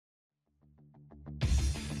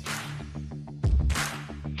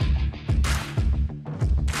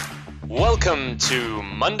Welcome to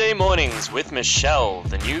Monday Mornings with Michelle,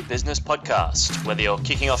 the new business podcast. Whether you're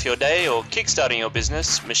kicking off your day or kickstarting your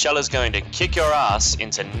business, Michelle is going to kick your ass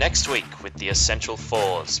into next week with the essential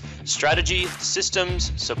fours: strategy,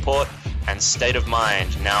 systems, support, and state of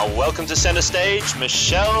mind. Now, welcome to center stage,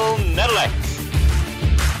 Michelle Nedelec.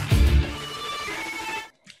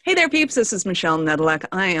 Hey there, peeps. This is Michelle Nedelec.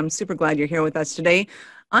 I am super glad you're here with us today.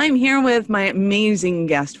 I'm here with my amazing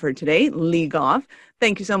guest for today, Lee Goff.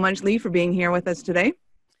 Thank you so much, Lee, for being here with us today.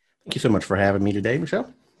 Thank you so much for having me today,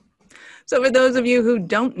 Michelle. So for those of you who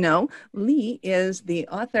don't know, Lee is the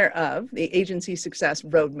author of the Agency Success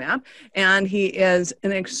Roadmap, and he is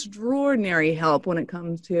an extraordinary help when it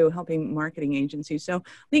comes to helping marketing agencies. So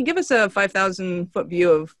Lee, give us a 5,000-foot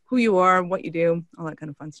view of who you are, what you do, all that kind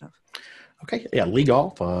of fun stuff. Okay, yeah, Lee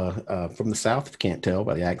Goff, from the South, if you can't tell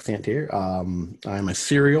by the accent here. I'm a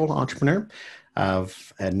serial entrepreneur.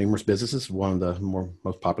 I've had numerous businesses. One of the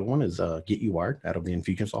most popular one is Get You Wired out of the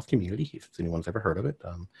Infusionsoft community, if anyone's ever heard of it.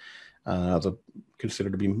 I was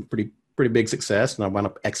considered to be pretty big success, and I wound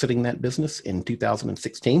up exiting that business in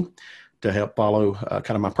 2016 to help follow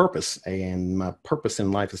kind of my purpose. And my purpose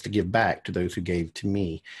in life is to give back to those who gave to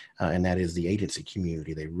me, and that is the agency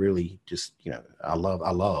community. They really just,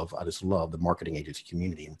 I just love the marketing agency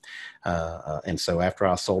community. And so after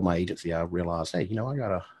I sold my agency, I realized, hey, I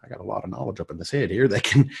got a lot of knowledge up in this head here that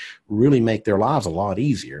can really make their lives a lot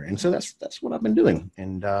easier. And so that's what I've been doing.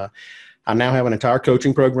 And I now have an entire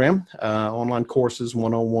coaching program, online courses,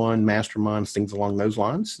 one-on-one, masterminds, things along those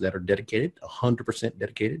lines that are dedicated, 100%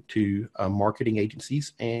 dedicated to marketing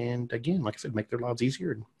agencies. And again, like I said, make their lives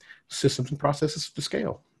easier and systems and processes to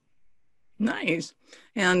scale. Nice.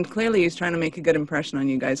 And clearly he's trying to make a good impression on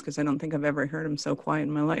you guys, because I don't think I've ever heard him so quiet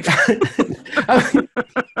in my life.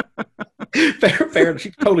 Fair.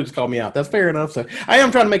 She totally just called me out. That's fair enough. So I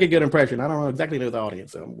am trying to make a good impression. I don't exactly know the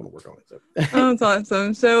audience, so I'm going to work on it. So. Oh, that's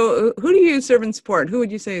awesome. So who do you serve and support? Who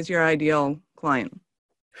would you say is your ideal client?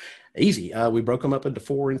 Easy. We broke them up into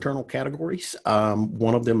 4 internal categories.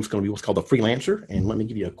 One of them is going to be what's called a freelancer. And let me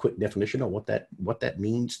give you a quick definition of what that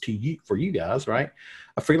means to you, for you guys, right?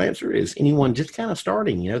 A freelancer is anyone just kind of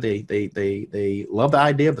starting. They love the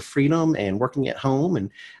idea of the freedom and working at home and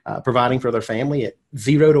providing for their family at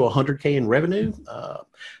 0 to 100K in revenue.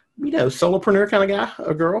 Solopreneur kind of guy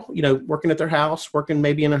or girl, working at their house, working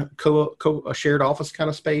maybe in a shared office kind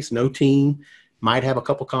of space, no team, might have a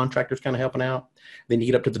couple contractors kind of helping out. Then you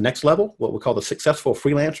get up to the next level, what we call the successful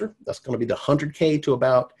freelancer. That's going to be the 100K to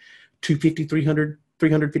about 250, 300,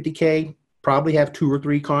 350K. Probably have 2 or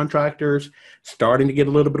 3 contractors, starting to get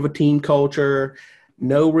a little bit of a team culture,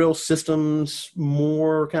 no real systems,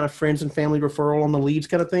 more kind of friends and family referral on the leads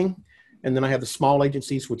kind of thing. And then I have the small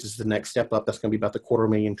agencies, which is the next step up. That's going to be about the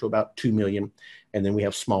 $250,000 to about $2 million. And then we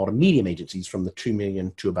have small to medium agencies from the $2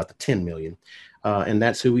 million to about the $10 million. And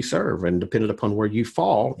that's who we serve. And depending upon where you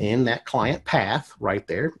fall in that client path right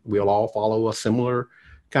there, we'll all follow a similar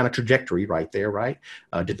kind of trajectory right there, right?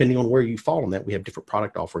 Depending on where you fall in that, we have different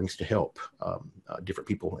product offerings to help different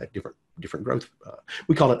people at different growth.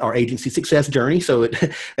 We call it our agency success journey. So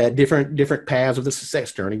at different paths of the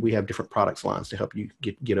success journey, we have different products lines to help you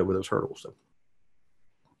get over those hurdles. So.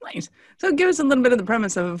 Nice. So give us a little bit of the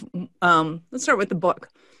premise of, let's start with the book.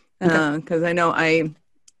 Because I know I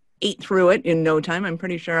ate through it in no time. I'm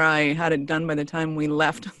pretty sure I had it done by the time we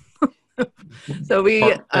left. So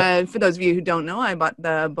for those of you who don't know, I bought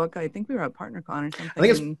the book. I think we were at PartnerCon or something. I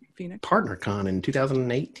think in Phoenix. PartnerCon in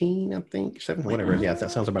 2018, I think, 17, whatever. Yeah,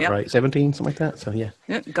 that sounds about right. 17, something like that. So yeah.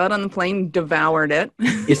 Got on the plane, devoured it.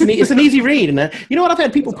 It's an easy read, and you know what? I've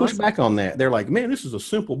had people push back on that. They're like, "Man, this is a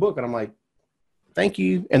simple book," and I'm like, thank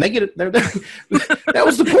you. And they get it. That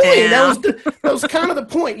was the point. Yeah. That was kind of the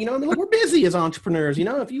point. Look, we're busy as entrepreneurs.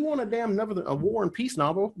 If you want a war and peace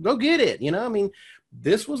novel, go get it.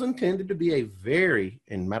 This was intended to be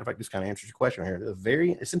and matter of fact, this kind of answers your question here.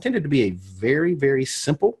 It's intended to be a very, very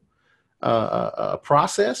simple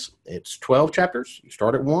process. It's 12 chapters. You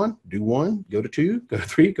start at 1, do 1, go to 2, go to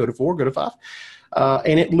 3, go to 4, go to 5.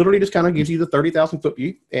 And it literally just kind of gives you the 30,000-foot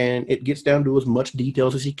view, and it gets down to as much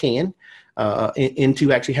details as you can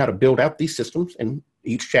into actually how to build out these systems. And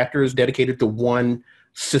each chapter is dedicated to one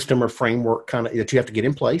system or framework that you have to get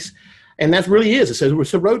in place. And that really is. It's a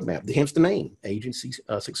roadmap, hence the name, Agency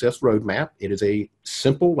Success Roadmap. It is a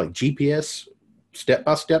simple, like GPS,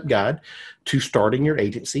 step-by-step guide to starting your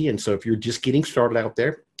agency. And so if you're just getting started out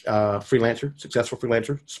there, freelancer, successful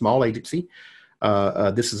freelancer, small agency,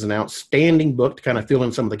 this is an outstanding book to kind of fill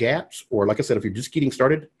in some of the gaps. Or like I said, if you're just getting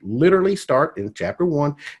started, literally start in chapter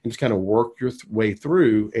 1 and just kind of work your way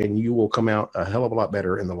through, and you will come out a hell of a lot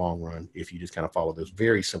better in the long run if you just kind of follow those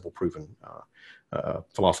very simple, proven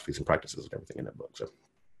philosophies and practices and everything in that book. So.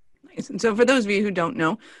 Nice. And so for those of you who don't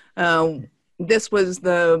know, this was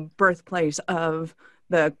the birthplace of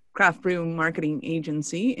the Craft Brew Marketing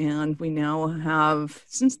Agency, and we now have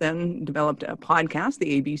since then developed a podcast,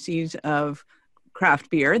 the ABCs of Craft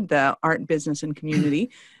Beer, the art, business, and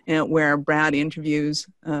community, where Brad interviews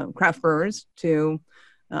craft brewers to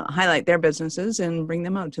highlight their businesses and bring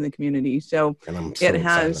them out to the community. So and I'm so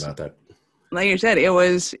excited about that. Like you said, it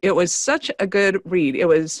was such a good read. It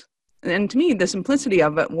was, and to me, the simplicity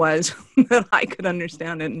of it was that I could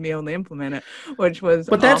understand it and be able to implement it, which was.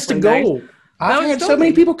 But that's the goal. Nice. I had so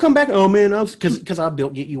many people come back. Oh man, because I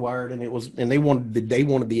built Get You Wired, and they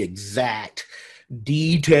wanted the exact,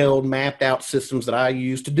 detailed, mapped out systems that I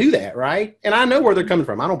use to do that, right? And I know where they're coming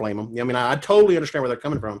from. I don't blame them. I mean, I totally understand where they're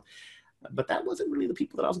coming from. But that wasn't really the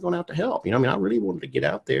people that I was going out to help. I really wanted to get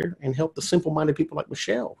out there and help the simple-minded people like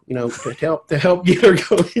Michelle, to help get her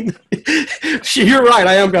going. You're right.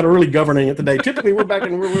 I am kind of really governing it today. Typically, we're back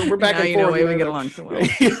and forth. We get along so well.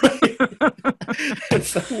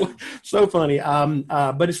 It's so funny.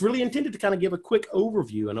 But it's really intended to kind of give a quick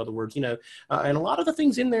overview. In other words, and a lot of the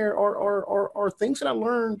things in there are things that I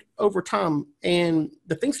learned over time, and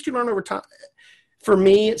the things that you learn over time. For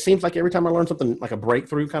me, it seems like every time I learn something like a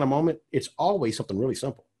breakthrough kind of moment, it's always something really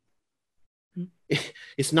simple. Mm-hmm.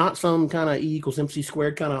 It's not some kind of E =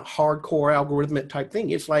 MC² kind of hardcore algorithmic type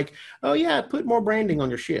thing. It's like, oh yeah, put more branding on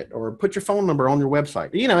your shit, or put your phone number on your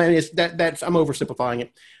website. And it's that's I'm oversimplifying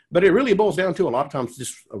it, but it really boils down to a lot of times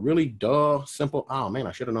just a really simple. Oh man,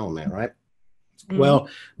 I should have known that, right? Mm-hmm. Well,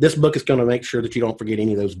 this book is going to make sure that you don't forget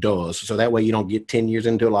any of those duhs. So that way you don't get 10 years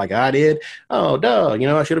into it like I did. Oh, duh.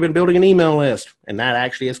 I should have been building an email list. And that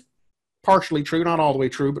actually is partially true. Not all the way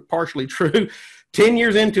true, but partially true. 10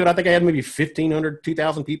 years into it, I think I had maybe 1,500,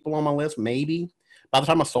 2,000 people on my list, maybe. By the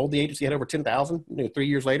time I sold the agency, I had over 10,000, 3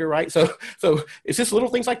 years later, right? So it's just little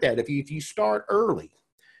things like that. If you start early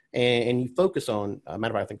and you focus on,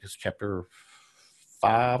 matter of fact, I think this is chapter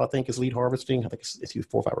 5, I think, is lead harvesting. I think it's 4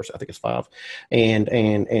 or 5, or I think it's 5.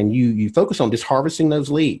 And you focus on just harvesting those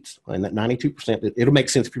leads, and that 92%, it'll make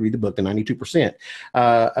sense if you read the book, the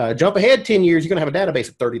 92%. Jump ahead 10 years, you're going to have a database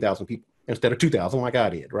of 30,000 people instead of 2,000 like I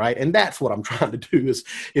did, right? And that's what I'm trying to do is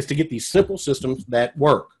to get these simple systems that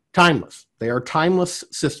work. Timeless. They are timeless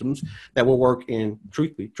systems that will work in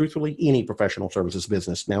truthfully any professional services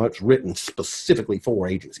business. Now, it's written specifically for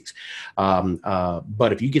agencies.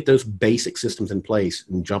 But if you get those basic systems in place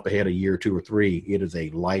and jump ahead a year, 2 or 3, it is a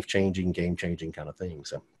life-changing, game-changing kind of thing.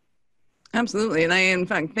 So. Absolutely. And I, in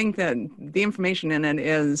fact, think that the information in it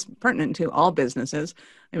is pertinent to all businesses.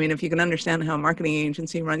 I mean, if you can understand how a marketing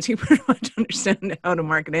agency runs, you pretty much understand how to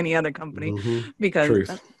market any other company, because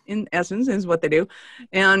that, in essence, is what they do.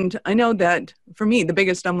 And I know that for me, the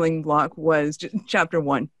biggest stumbling block was just chapter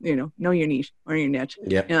 1, know your niche or your niche.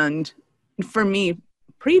 Yep. And for me,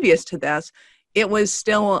 previous to this, it was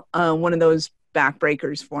still one of those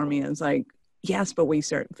backbreakers for me. It's like, yes, but we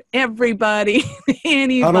serve everybody,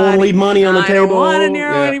 anybody. I don't want to leave money on the table. I don't want to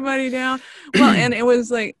narrow anybody down. Well, and it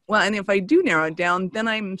was like, and if I do narrow it down, then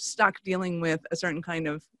I'm stuck dealing with a certain kind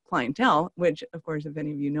of clientele, which, of course, if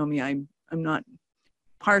any of you know me, I'm not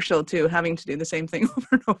partial to having to do the same thing over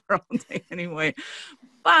and over all day anyway.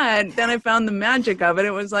 But then I found the magic of it.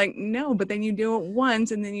 It was like, no, but then you do it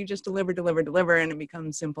once and then you just deliver, and it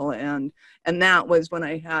becomes simple. And that was when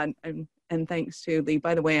I had, and thanks to Lee,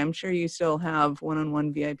 by the way, I'm sure you still have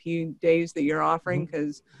one-on-one VIP days that you're offering,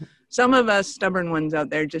 because some of us stubborn ones out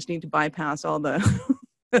there just need to bypass all the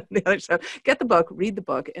the other stuff. Get the book, read the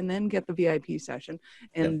book, and then get the VIP session.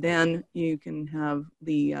 And then you can have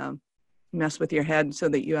the mess with your head so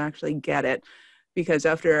that you actually get it. Because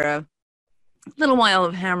after a little while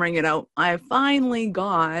of hammering it out, I finally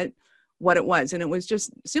got what it was. And it was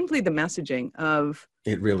just simply the messaging of,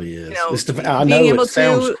 it really is. I being able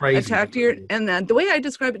to attack and the way I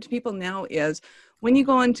describe it to people now is when you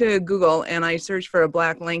go into Google and I search for a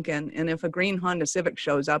black Lincoln, and if a green Honda Civic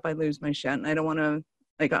shows up, I lose my shit, and I don't want to,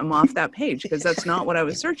 I'm off that page, because that's not what I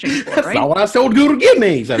was searching for, right? That's not what I told Google to give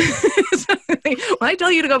me. So. When I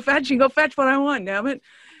tell you to go fetch, you go fetch what I want, damn it.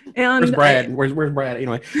 And where's Brad? Where's Brad?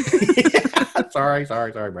 Anyway. Sorry,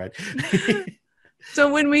 Brad.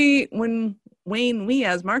 So when we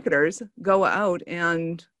as marketers go out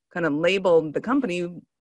and kind of label the company,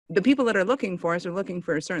 the people that are looking for us are looking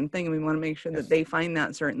for a certain thing, and we want to make sure that they find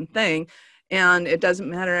that certain thing. And it doesn't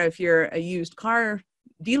matter if you're a used car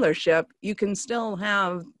dealership, you can still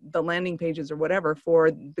have the landing pages or whatever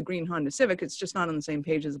for the green Honda Civic. It's just not on the same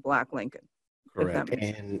page as a black Lincoln. Correct.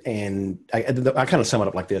 And I kind of sum it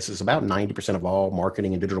up like this. It's about 90% of all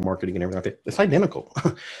marketing and digital marketing and everything like that. It's identical.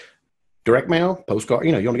 Direct mail, postcard,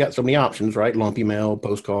 you only got so many options, right? Lumpy mail,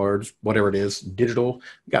 postcards, whatever it is, digital,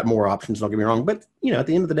 got more options, don't get me wrong. But, at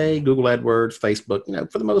the end of the day, Google AdWords,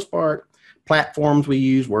 Facebook, for the most part, platforms we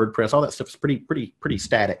use, WordPress, all that stuff is pretty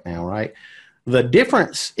static now, right? The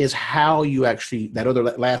difference is how you actually,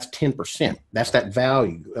 that last 10%, that's that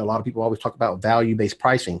value. A lot of people always talk about value-based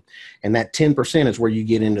pricing, and that 10% is where you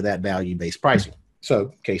get into that value-based pricing.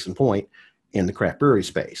 So, case in point, in the craft brewery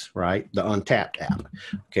space, right? The Untapped app.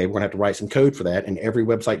 Okay, we're gonna have to write some code for that, and every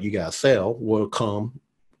website you guys sell will come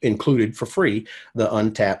included for free, the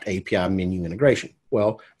Untapped API menu integration.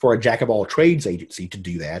 Well, for a jack of all trades agency to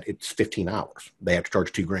do that, it's 15 hours. They have to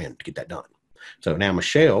charge $2,000 to get that done. So now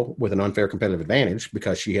Michelle, with an unfair competitive advantage,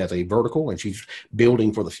 because she has a vertical and she's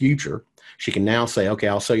building for the future, she can now say, okay,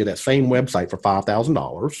 I'll sell you that same website for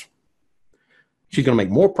 $5,000. She's going to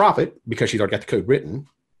make more profit because she's already got the code written,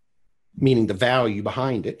 meaning the value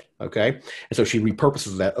behind it, okay? And so she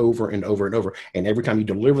repurposes that over and over and over. And every time you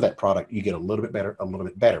deliver that product, you get a little bit better, a little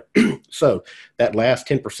bit better. So that last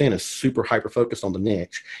 10% is super hyper-focused on the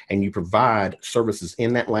niche, and you provide services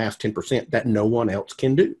in that last 10% that no one else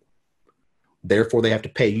can do. Therefore, they have to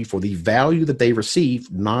pay you for the value that they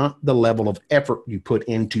receive, not the level of effort you put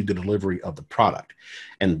into the delivery of the product.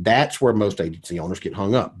 And that's where most agency owners get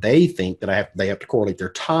hung up. They think that they have to correlate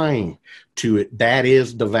their time to it. That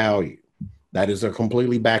is the value. That is a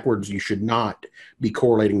completely backwards. You should not be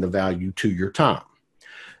correlating the value to your time.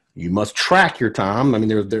 You must track your time. I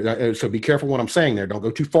mean, so be careful what I'm saying there. Don't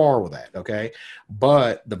go too far with that, okay?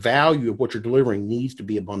 But the value of what you're delivering needs to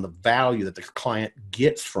be upon the value that the client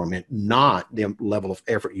gets from it, not the level of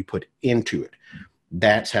effort you put into it.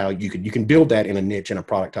 That's how you can build that in a niche in a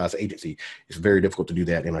productized agency. It's very difficult to do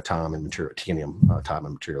that in a time and material time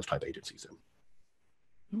and materials type agency.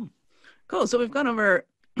 So. Cool. So we've gone over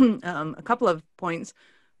a couple of points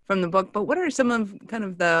from the book, but what are some of kind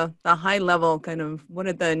of the high level kind of, what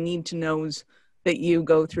are the need to knows that you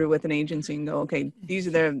go through with an agency and go, okay, these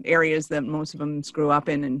are the areas that most of them screw up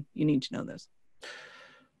in and you need to know this?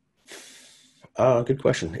 Good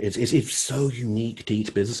question. It's so unique to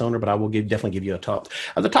each business owner, but I will definitely give you a top.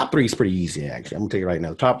 The top three is pretty easy, actually. I'm gonna tell you right now.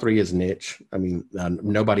 The top three is niche. I mean,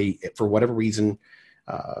 nobody, for whatever reason,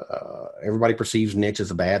 everybody perceives niche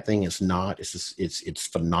as a bad thing. It's not. It's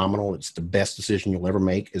phenomenal. It's the best decision you'll ever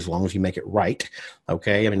make as long as you make it right.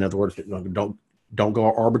 Okay. I mean, in other words, don't go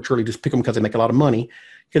arbitrarily just pick them because they make a lot of money,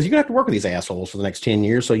 because you're gonna have to work with these assholes for the next 10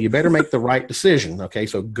 years. So you better make the right decision. Okay.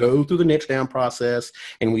 So go through the niche down process.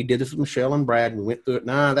 And we did this with Michelle and Brad. And we went through it.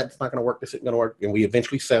 Nah, that's not gonna work. This isn't gonna work. And we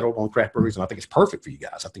eventually settled on craft breweries. And I think it's perfect for you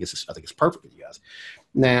guys. I think it's perfect for you guys.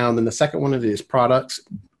 Now, then the second one is products.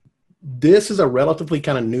 This is a relatively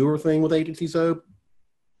kind of newer thing with agencies, though.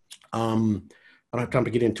 I don't have time to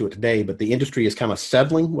get into it today, but the industry is kind of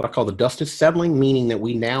settling. What I call the dust is settling, meaning that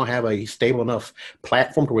we now have a stable enough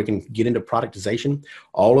platform where we can get into productization.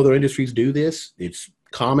 All other industries do this. It's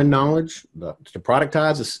common knowledge. To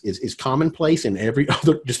productize is commonplace in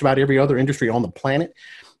just about every other industry on the planet,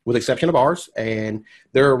 with the exception of ours. And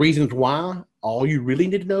there are reasons why. All you really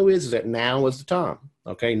need to know is that now is the time.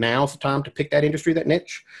 Okay, now's the time to pick that industry, that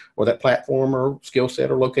niche, or that platform or skill set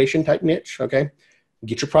or location type niche. Okay,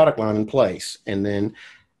 get your product line in place. And then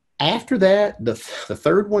after that, the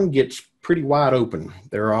third one gets pretty wide open.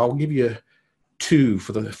 I'll give you two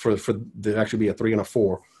for the actually be a 3 and a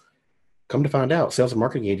 4. Come to find out, sales and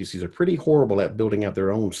marketing agencies are pretty horrible at building out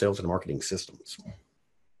their own sales and marketing systems.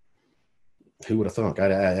 Who would have thunk?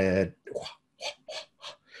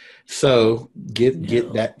 So get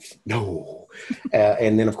that. No.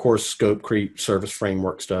 And then, of course, scope, creep, service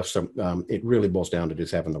framework stuff. So it really boils down to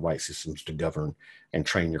just having the right systems to govern and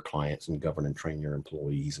train your clients and govern and train your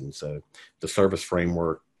employees. And so the service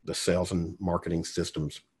framework, the sales and marketing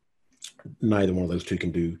systems, neither one of those two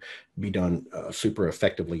can be done super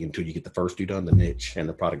effectively until you get the first two done, the niche and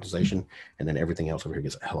the productization. And then everything else over here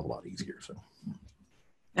gets a hell of a lot easier. So.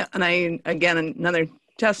 Yeah, and again, another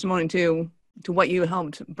testimony to what you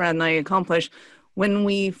helped Brad and I accomplish when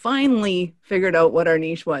we finally figured out what our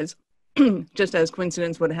niche was. Just as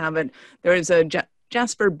coincidence would have it, there is a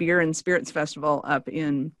Jasper Beer and Spirits Festival up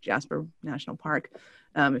in Jasper National Park.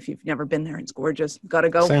 If you've never been there, it's gorgeous. Got to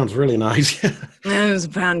go. Sounds really nice. It was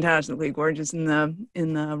fantastically gorgeous in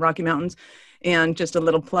the Rocky Mountains. And just a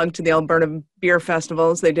little plug to the Alberta Beer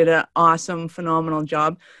Festivals. They did an awesome, phenomenal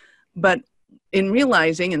job. But in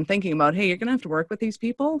realizing and thinking about, hey, you're going to have to work with these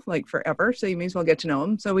people like forever, so you may as well get to know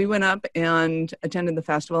them. So we went up and attended the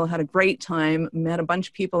festival, had a great time, met a bunch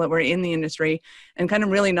of people that were in the industry, and kind of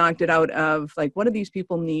really knocked it out of like, what do these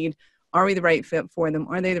people need? are we the right fit for them?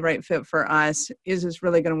 Are they the right fit for us? Is this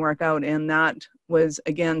really going to work out? And that was,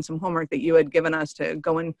 again, some homework that you had given us to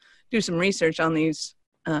go and do some research on these,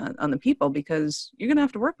 on the people, because you're going to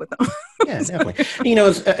have to work with them. Yeah, definitely. You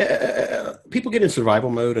know, people get in survival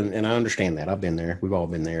mode, and I understand that. I've been there. We've all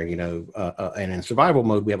been there, you know. And in survival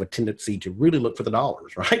mode, we have a tendency to really look for the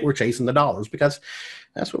dollars, right? We're chasing the dollars because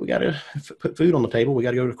that's what we got to put food on the table. We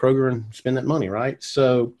got to go to Kroger and spend that money, right?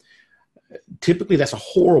 So typically that's a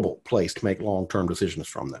horrible place to make long-term decisions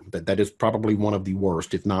from them. That is probably one of the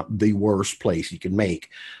worst, if not the worst place you can make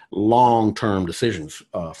long-term decisions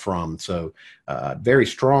from. So very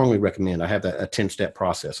strongly recommend. I have a 10-step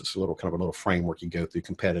process. It's a little framework you go through,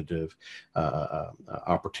 competitive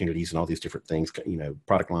opportunities and all these different things, you know,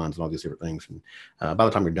 product lines and all these different things. And by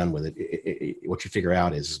the time you're done with it, what you figure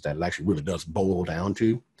out is that it actually really does boil down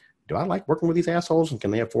to, do I like working with these assholes, and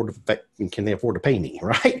can they afford to pay me?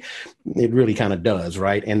 Right? It really kind of does,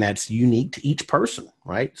 right? And that's unique to each person,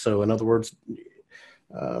 right? So in other words,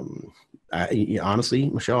 honestly,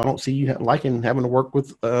 Michelle, I don't see you liking having to work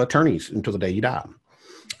with attorneys until the day you die.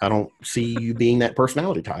 I don't see you being that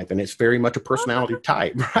personality type, and it's very much a personality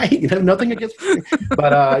type, right? You know, nothing against,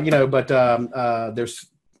 but there's,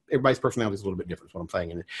 everybody's personality is a little bit different, is what I'm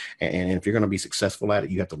saying. And if you're going to be successful at it,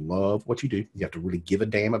 you have to love what you do. You have to really give a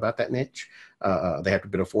damn about that niche. They have to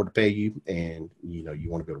be able to afford to pay you, and, you know, you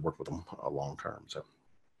want to be able to work with them long term. So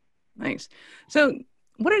nice. So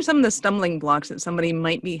what are some of the stumbling blocks that somebody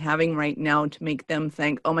might be having right now to make them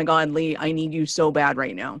think, oh my God, Lee, I need you so bad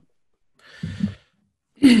right now?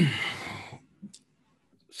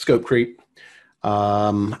 Scope creep.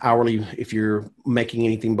 Hourly, if you're making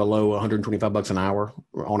anything below $125 an hour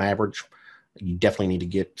on average, you definitely need to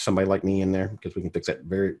get somebody like me in there, because we can fix that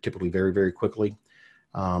typically very, very quickly.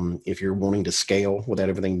 If you're wanting to scale without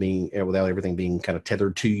everything being kind of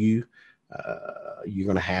tethered to you, you're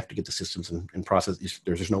going to have to get the systems and processes.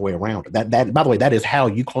 There's just no way around it. That, by the way, that is how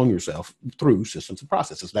you clone yourself, through systems and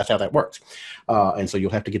processes. That's how that works. And so you'll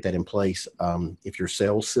have to get that in place. If your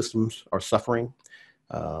sales systems are suffering,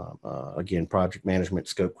 again, project management,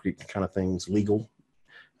 scope creep kind of things, legal.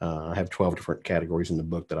 I have 12 different categories in the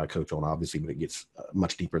book that I coach on, obviously, but it gets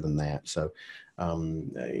much deeper than that. So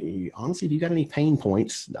honestly, if you got any pain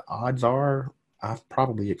points, the odds are I've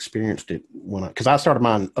probably experienced it because I started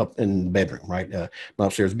mine up in the bedroom, right? My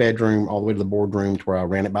upstairs bedroom, all the way to the boardroom, to where I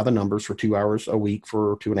ran it by the numbers for 2 hours a week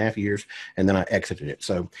for 2.5 years. And then I exited it.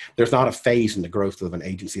 So there's not a phase in the growth of an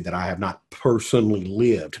agency that I have not personally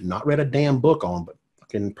lived, not read a damn book on, but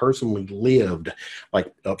personally lived.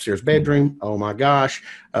 Like upstairs bedroom, oh my gosh,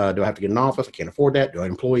 do I have to get an office? I can't afford that. Do I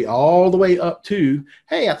employ? All the way up to,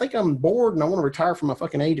 hey, I think I'm bored and I want to retire from my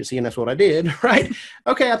fucking agency, and that's what I did, right?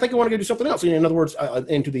 Okay, I think I want to go do something else. In other words,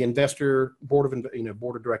 into the investor board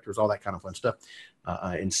of directors, all that kind of fun stuff.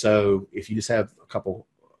 And so, if you just have a couple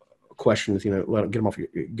questions, get them off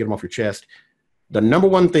your chest. The number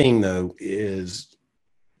one thing, though, is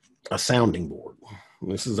a sounding board.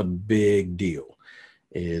 This is a big deal.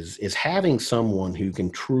 Is having someone who can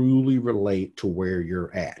truly relate to where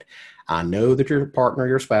you're at. I know that your partner,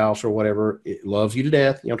 your spouse, or whatever, it loves you to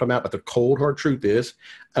death. You know what I'm talking about? But the cold hard truth is,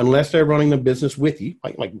 unless they're running the business with you,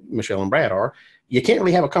 like Michelle and Brad are, you can't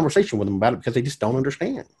really have a conversation with them about it, because they just don't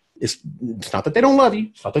understand. It's not that they don't love you.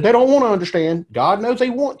 It's not that they don't want to understand. God knows they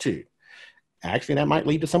want to. Actually, that might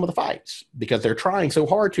lead to some of the fights, because they're trying so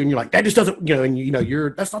hard to, and you're like, that just doesn't,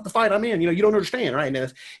 and that's not the fight I'm in. You don't understand, right?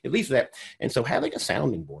 And it leads to that. And so having a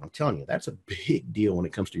sounding board, I'm telling you, that's a big deal when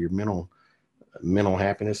it comes to your mental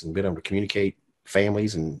happiness and being able to communicate,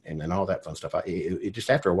 families and all that fun stuff. It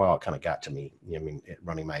just, after a while, it kind of got to me.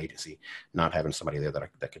 Running my agency, not having somebody there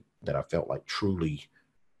that I felt like truly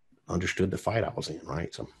understood the fight I was in,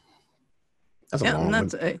 right? So that's a long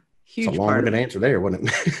one. Huge it's a long-winded answer there, wasn't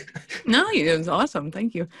it? No, it was awesome.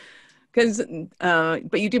 Thank you.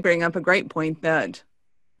 But you do bring up a great point, that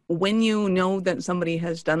when you know that somebody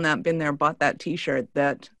has done that, been there, bought that T-shirt,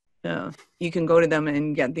 that you can go to them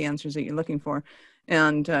and get the answers that you're looking for.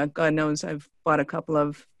 And God knows I've bought a couple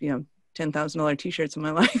of $10,000 T-shirts in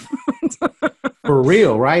my life. For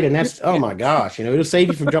real, right? And that's, oh my gosh, it'll save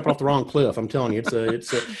you from jumping off the wrong cliff. I'm telling you,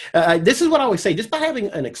 this is what I always say, just by having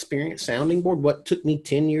an experienced sounding board, what took me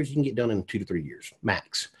 10 years, you can get done in 2 to 3 years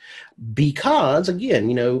max. Because again,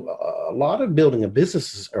 a lot of building a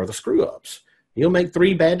business are the screw ups. You'll make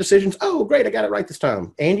 3 bad decisions. Oh, great, I got it right this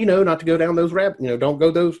time. And not to go down those don't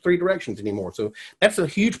go those 3 directions anymore. So that's a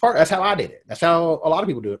huge part. That's how I did it. That's how a lot of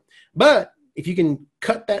people do it. But if you can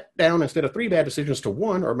cut that down instead of 3 bad decisions to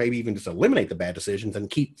 1, or maybe even just eliminate the bad decisions and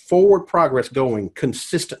keep forward progress going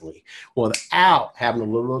consistently without having to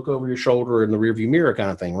look over your shoulder in the rearview mirror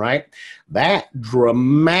kind of thing, right? That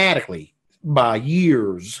dramatically, by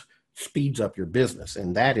years, speeds up your business,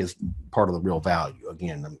 and that is part of the real value.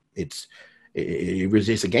 Again, it's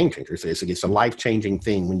a game changer. It's a life-changing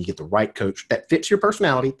thing when you get the right coach that fits your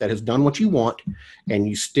personality, that has done what you want, and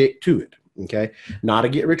you stick to it. Okay, not a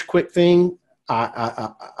get-rich-quick thing.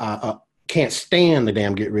 I can't stand the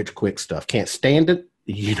damn get-rich-quick stuff. Can't stand it.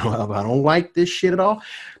 I don't like this shit at all.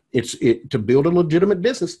 To build a legitimate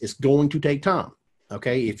business, it's going to take time.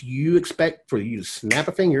 Okay, if you expect for you to snap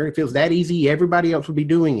a finger, it feels that easy, everybody else would be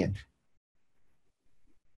doing it.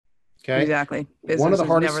 Okay. Exactly. Business one of the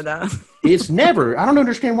hardest. Never that. It's never. I don't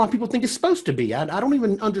understand why people think it's supposed to be. I don't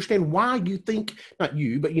even understand why you think, not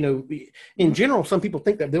you, but in general, some people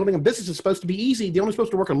think that building a business is supposed to be easy. They're only supposed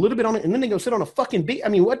to work a little bit on it, and then they go sit on a fucking beach. I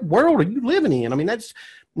mean, what world are you living in? I mean, that's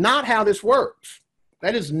not how this works.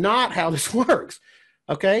 That is not how this works.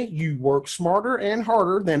 Okay, you work smarter and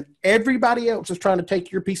harder than everybody else is trying to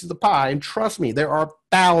take your piece of the pie, and trust me, there are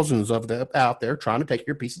thousands of them out there trying to take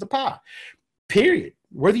your piece of the pie. Period.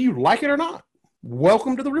 Whether you like it or not,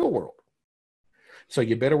 welcome to the real world. So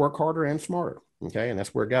you better work harder and smarter. Okay. And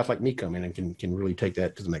that's where guys like me come in and can really take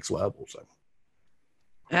that to the next level. So.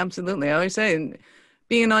 Absolutely. I always say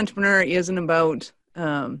being an entrepreneur isn't about,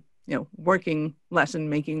 working less and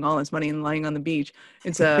making all this money and lying on the beach.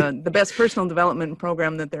 It's the best personal development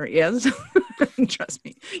program that there is. Trust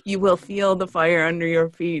me, you will feel the fire under your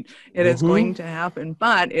feet. It is going to happen,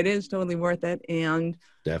 but it is totally worth it. And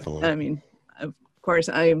definitely, I mean, of course,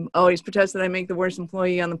 I always protest that I make the worst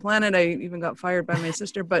employee on the planet. I even got fired by my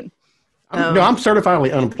sister, but no, I'm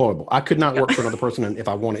certifiably unemployable. I could not work for another person if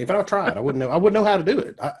I wanted. If I tried, I wouldn't know how to do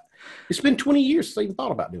it. It's been 20 years since I even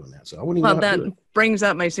thought about doing that, so I wouldn't even know how to do it. Well, that brings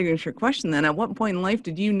up my signature question then. At what point in life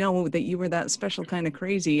did you know that you were that special kind of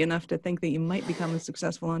crazy enough to think that you might become a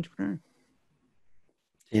successful entrepreneur?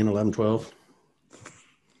 10, 11, 12.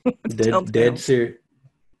 Dead serious.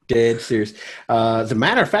 Dead serious. As a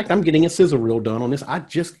matter of fact, I'm getting a sizzle reel done on this. I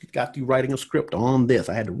just got through writing a script on this.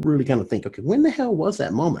 I had to really kind of think, okay, when the hell was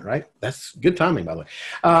that moment, right? That's good timing, by the way.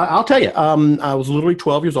 I'll tell you, I was literally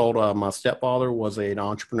 12 years old. My stepfather was an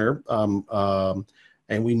entrepreneur,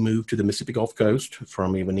 and we moved to the Mississippi Gulf Coast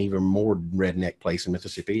from even more redneck place in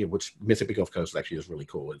Mississippi, which Mississippi Gulf Coast actually is really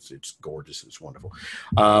cool. It's gorgeous. It's wonderful.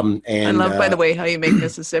 And I love, by the way, how you make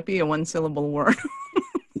Mississippi a one-syllable word.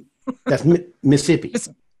 That's Mississippi.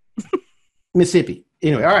 Mississippi.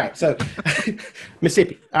 Anyway, all right. So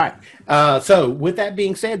Mississippi. All right. So with that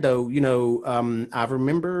being said, though, I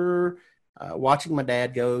remember watching my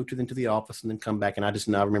dad go into the office and then come back, and I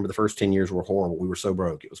remember the first 10 years were horrible. We were so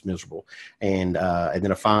broke, it was miserable. And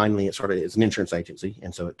then finally it's an insurance agency,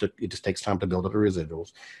 and so it just takes time to build up the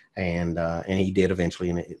residuals, and he did eventually,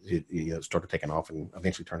 and it started taking off, and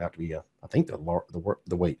eventually turned out to be I think the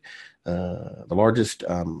largest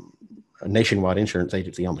nationwide insurance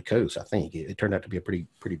agency on the coast. I think it turned out to be a pretty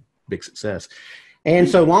big success. And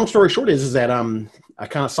so long story short is that I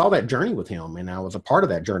kind of saw that journey with him, and I was a part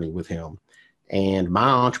of that journey with him. And my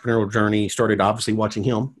entrepreneurial journey started obviously watching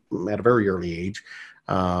him at a very early age.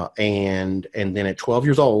 And then at 12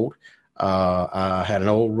 years old, I had an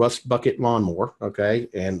old rust bucket lawnmower. Okay.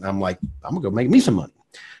 And I'm like, I'm gonna go make me some money.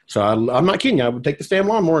 So I'm not kidding you. I would take the damn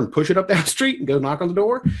lawnmower and push it up down the street and go knock on the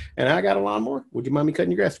door. And I got a lawnmower. Would you mind me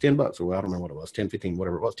cutting your grass for $10? Well, I don't remember what it was, 10, 15,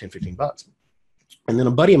 whatever it was, 10, 15 bucks. And then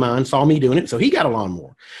a buddy of mine saw me doing it. So he got a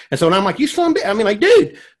lawnmower. And so I'm like, you son of a bitch. I mean, like,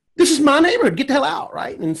 dude, this is my neighborhood. Get the hell out.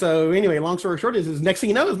 Right. And so anyway, long story short is next thing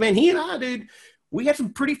you know is, man, he and I, dude, we had some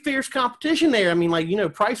pretty fierce competition there. I mean, like,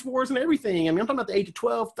 price wars and everything. I mean, I'm talking about the age of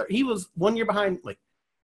 12. He was 1 year behind, like,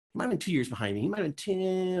 might have been 2 years behind me. He might have been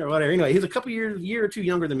 10 or whatever. Anyway, he's a year or two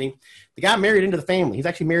younger than me. The guy married into the family. He's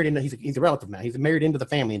actually married into, he's a relative now. He's married into the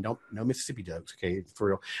family, and no Mississippi jokes. Okay. For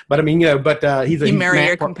real. But I mean, he's marry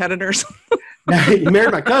your competitors. He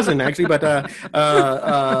married my cousin actually, but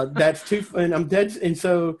that's too, and I'm dead. And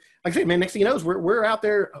so, like I said, man, next thing you know is we're out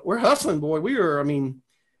there, we're hustling, boy.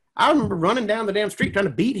 I remember running down the damn street trying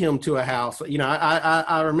to beat him to a house.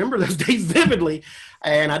 I remember those days vividly,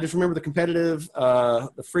 and I just remember the competitive,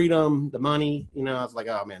 the freedom, the money. I was like,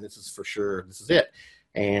 oh man, this is for sure. This is it.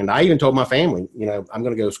 And I even told my family, I'm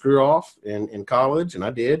going to go screw off in college. And I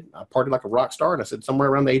did. I partied like a rock star. And I said, somewhere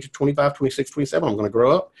around the age of 25, 26, 27, I'm going to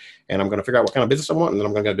grow up and I'm going to figure out what kind of business I want. And then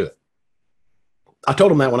I'm going to go do it. I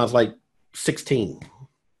told them that when I was like 16.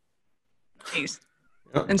 Jeez.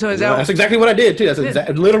 And so that's exactly what I did too. That's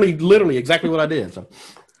literally exactly what I did. So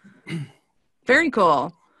very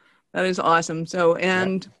cool. That is awesome. So,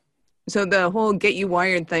 So the whole Get You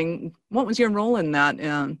Wired thing, what was your role in that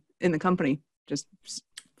in the company? Just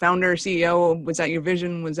founder, CEO? Was that your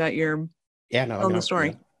vision? Was that your the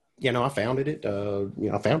story? I founded it.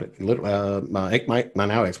 I found it. My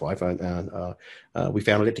now ex-wife. We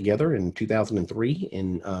founded it together in 2003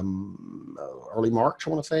 in early March, I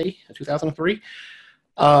want to say, 2003.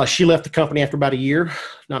 She left the company after about a year.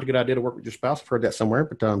 Not a good idea to work with your spouse. I've heard that somewhere,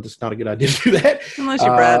 but just not a good idea to do that. Unless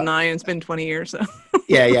you're Brad and I, and it's been 20 years. So.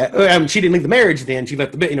 Yeah. She didn't leave the marriage then. She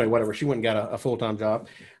left the bit, whatever. She went and got a full-time job.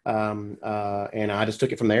 And I just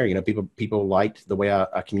took it from there. People liked the way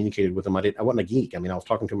I communicated with them. I wasn't a geek. I was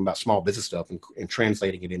talking to them about small business stuff and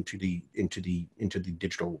translating it into the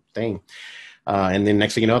digital thing. And then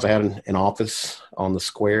next thing you know, I had an office on the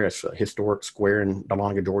square. It's a historic square in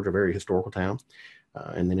Dahlonega, Georgia, a very historical town.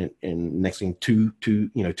 And then next thing, two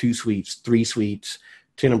suites, 3 suites,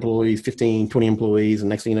 10 employees, 15, 20 employees. And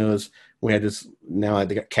next thing you know is we had this, now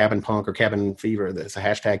they got cabin punk or cabin fever. It's a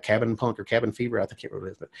hashtag cabin punk or cabin fever. I can't remember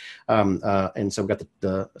what it is, but, and so we got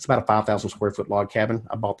it's about a 5,000 square foot log cabin.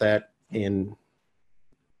 I bought that in,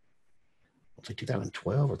 let's say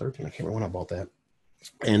 2012 or 13. I can't remember when I bought that.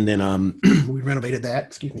 And then, we renovated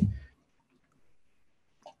that,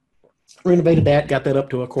 got that up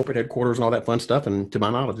to a corporate headquarters and all that fun stuff. And to my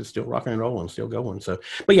knowledge, it's still rocking and rolling, still going. So,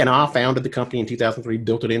 but I founded the company in 2003,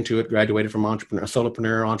 built it into it, graduated from entrepreneur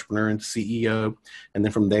into CEO. And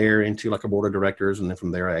then from there into like a board of directors. And then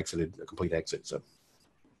from there, I exited, a complete exit. So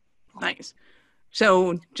nice.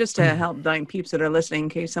 So just to help dying peeps that are listening, in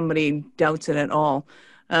case somebody doubts it at all,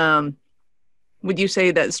 would you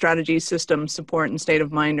say that strategy, system, support, and state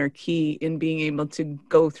of mind are key in being able to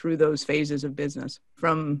go through those phases of business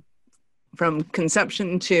from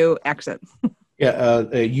conception to exit?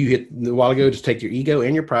 You hit a while ago, just take your ego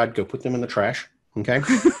and your pride, go put them in the trash. Okay.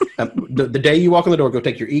 The day you walk in the door, go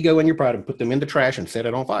take your ego and your pride and put them in the trash and set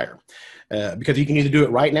it on fire. Because you can either do it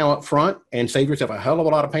right now up front and save yourself a hell of a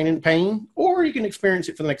lot of pain, or you can experience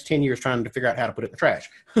it for the next 10 years trying to figure out how to put it in the trash.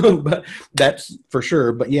 But that's for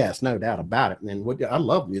sure. But yes, no doubt about it. And then I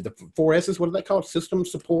love the 4 S's. What are they called? System,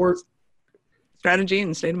 support, strategy,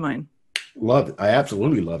 and state of mind. Love it. I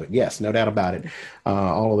absolutely love it. Yes, no doubt about it.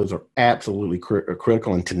 All of those are absolutely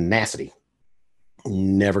critical, and tenacity.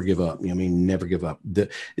 Never give up. Never give up.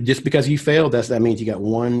 Just because you failed, that means you got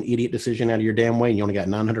one idiot decision out of your damn way, and you only got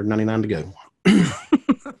 999 to go.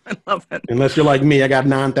 I love it. Unless you're like me, I got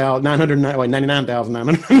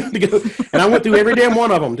 99,900 to go, and I went through every damn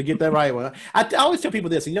one of them to get that right one. I always tell people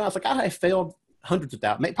this. I was like, I have failed hundreds of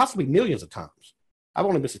thousands, possibly millions of times. I've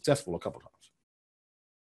only been successful a couple of times.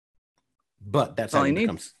 But that's how you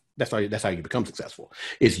become. That's how you become successful.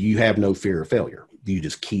 Is you have no fear of failure. You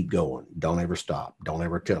just keep going. Don't ever stop. Don't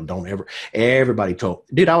ever tell. Don't ever. Everybody told.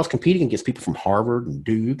 Dude, I was competing against people from Harvard and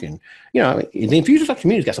Duke, and the Infusionsoft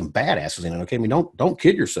community's got some badasses in it. Okay, don't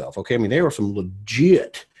kid yourself. Okay, there are some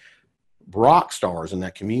legit rock stars in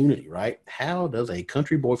that community, right? How does a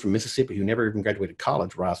country boy from Mississippi who never even graduated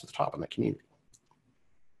college rise to the top in that community?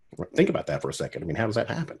 Think about that for a second. How does that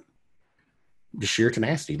happen? Just sheer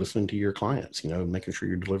tenacity, listening to your clients, making sure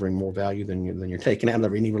you're delivering more value than you're taking out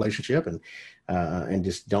of any relationship, and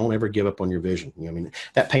just don't ever give up on your vision.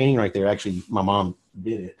 That painting right there, actually, my mom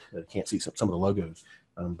did it. I can't see some of the logos,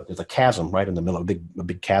 but there's a chasm right in the middle, a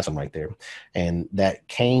big chasm right there, and that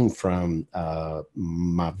came from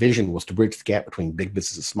my vision was to bridge the gap between big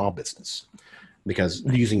business and small business, because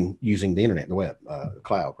using the internet, the web,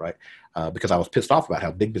 cloud, right? Because I was pissed off about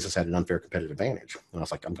how big business had an unfair competitive advantage, and I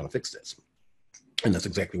was like, I'm going to fix this. And that's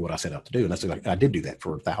exactly what I set out to do. And I did do that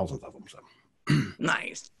for thousands of them. So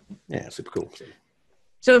nice. Yeah, super cool.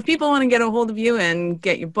 So if people want to get a hold of you and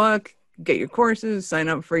get your book, get your courses, sign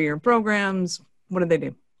up for your programs, what do they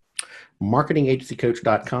do?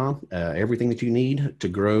 Marketingagencycoach.com. Everything that you need to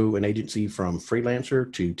grow an agency from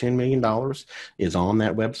freelancer to $10 million is on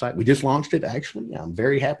that website. We just launched it, actually. I'm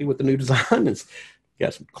very happy with the new design. It's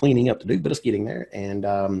got some cleaning up to do, but it's getting there. And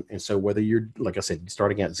so whether you're, like I said,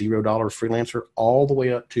 starting at $0 freelancer, all the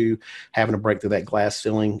way up to having to break through that glass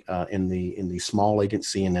ceiling in the small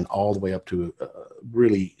agency, and then all the way up to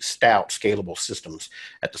really stout, scalable systems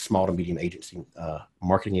at the small to medium agency,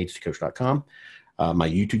 marketingagencycoach.com. My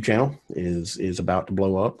YouTube channel is about to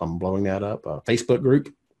blow up. I'm blowing that up. Facebook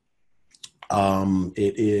group.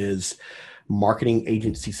 It is Marketing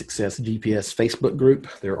Agency Success GPS Facebook group.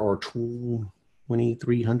 There are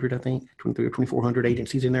 2,300, I think, 2,300 or 2,400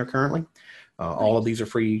 agencies in there currently. All of these are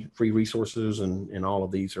free resources, and all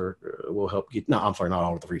of these will help get. No, I'm sorry, not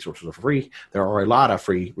all of the resources are free. There are a lot of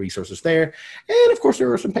free resources there, and of course,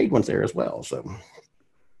 there are some paid ones there as well. So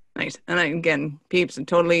nice. And again, peeps, I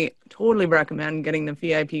totally recommend getting the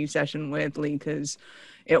VIP session with Lee, because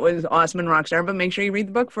It was awesome and rock star, but make sure you read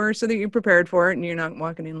the book first so that you're prepared for it and you're not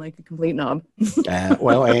walking in like a complete knob.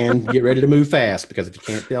 Well, and get ready to move fast, because if you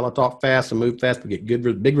can't tell I talk fast and move fast, we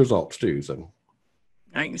get big results too. So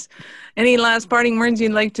nice. Any last parting words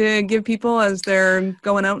you'd like to give people as they're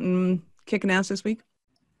going out and kicking ass this week?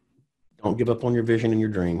 don't give up on your vision and your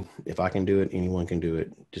dream. If I can do it, anyone can do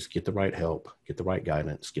it. Just get the right help, get the right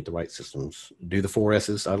guidance, get the right systems. Do the 4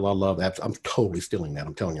 S's. I love that. I'm totally stealing that.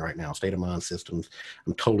 I'm telling you right now, state of mind, systems.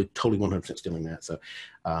 I'm totally 100% stealing that. So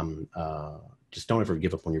just don't ever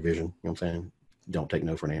give up on your vision. You know what I'm saying? Don't take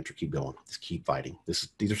no for an answer. Keep going. Just keep fighting.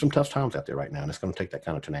 These are some tough times out there right now, and it's going to take that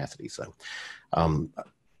kind of tenacity. So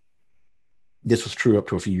this was true up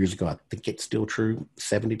to a few years ago. I think it's still true.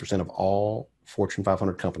 70% of all Fortune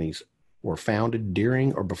 500 companies were founded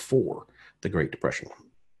during or before the Great Depression.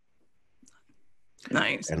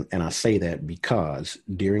 Nice. And I say that because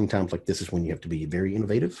during times like this is when you have to be very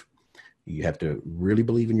innovative. You have to really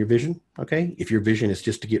believe in your vision. Okay. If your vision is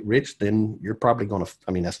just to get rich, then you're probably going to,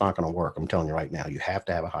 that's not going to work. I'm telling you right now, you have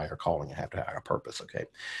to have a higher calling. You have to have a purpose. Okay.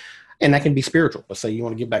 And that can be spiritual. Let's say you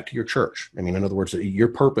want to give back to your church. In other words, your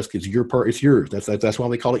purpose is it's yours. That's why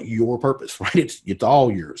they call it your purpose, right? It's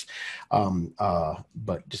all yours.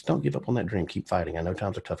 But just don't give up on that dream. Keep fighting. I know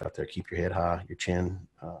times are tough out there. Keep your head high, your chin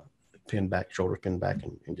pinned back, shoulders pinned back,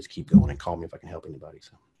 and just keep going, and call me if I can help anybody.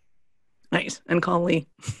 So. Nice. And call Lee.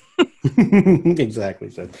 Exactly.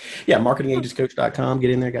 So yeah, marketingagentscoach.com. Get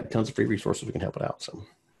in there. Got tons of free resources. We can help it out. So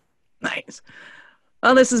nice.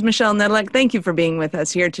 Well, this is Michelle Nedelec. Thank you for being with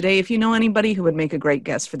us here today. If you know anybody who would make a great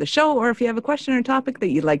guest for the show, or if you have a question or topic that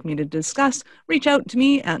you'd like me to discuss, reach out to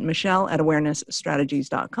me at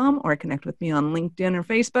michelle@awarenessstrategies.com or connect with me on LinkedIn or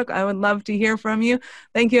Facebook. I would love to hear from you.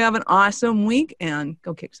 Thank you. Have an awesome week and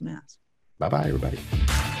go kick some ass. Bye-bye, everybody.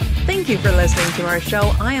 Thank you for listening to our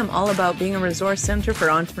show. I am all about being a resource center for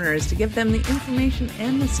entrepreneurs to give them the information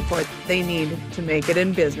and the support they need to make it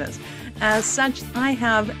in business. As such, I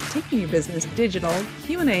have Taking Your Business Digital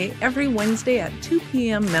Q&A every Wednesday at 2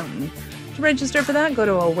 p.m. Mountain. To register for that, go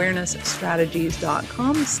to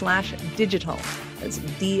awarenessstrategies.com/digital. That's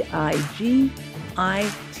DIGITAL.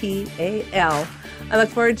 I look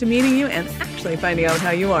forward to meeting you and actually finding out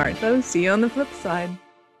how you are. So see you on the flip side.